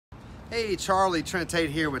Hey Charlie, Trent Tate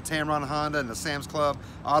here with Tameron Honda and the Sam's Club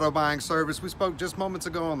Auto Buying Service. We spoke just moments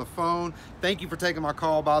ago on the phone. Thank you for taking my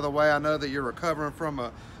call, by the way. I know that you're recovering from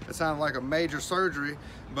it sounded like a major surgery,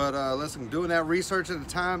 but listen, doing that research at the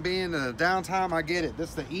time being and the downtime, I get it. This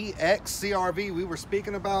is the EX CRV we were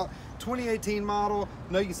speaking about, 2018 model.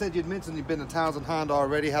 I know you said you'd mentioned you've been to Townsend Honda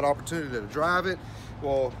already, had opportunity to drive it.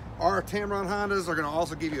 Well, our Tameron Hondas are going to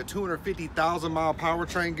also give you a 250,000 mile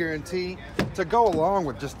powertrain guarantee to go along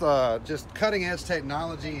with just cutting edge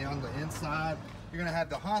technology on the inside. You're going to have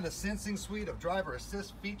the Honda Sensing Suite of driver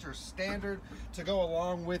assist features standard to go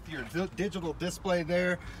along with your digital display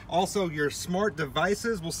there. Also, your smart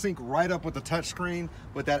devices will sync right up with the touchscreen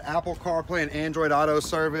with that Apple CarPlay and Android Auto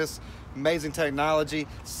service. Amazing technology.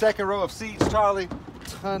 Second row of seats, Charlie,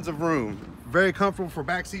 tons of room. Very comfortable for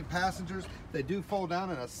backseat passengers. They do fold down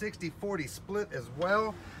in a 60-40 split as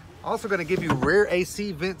well. Also going to give you rear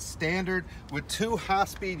AC vent standard with 2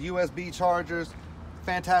 high-speed USB chargers.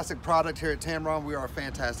 Fantastic product here at Tameron. We are a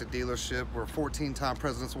fantastic dealership. We're a 14-time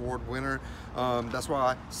President's Award winner. That's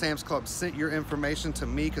why Sam's Club sent your information to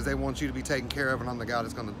me, because they want you to be taken care of, and I'm the guy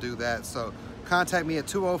that's going to do that. So contact me at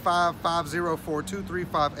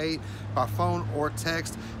 205-504-2358 by phone or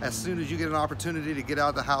text. As soon as you get an opportunity to get out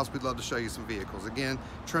of the house, we'd love to show you some vehicles. Again,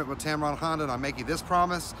 Trent with Tameron Honda, and I make you this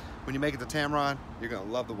promise: when you make it to Tameron, you're going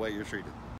to love the way you're treated.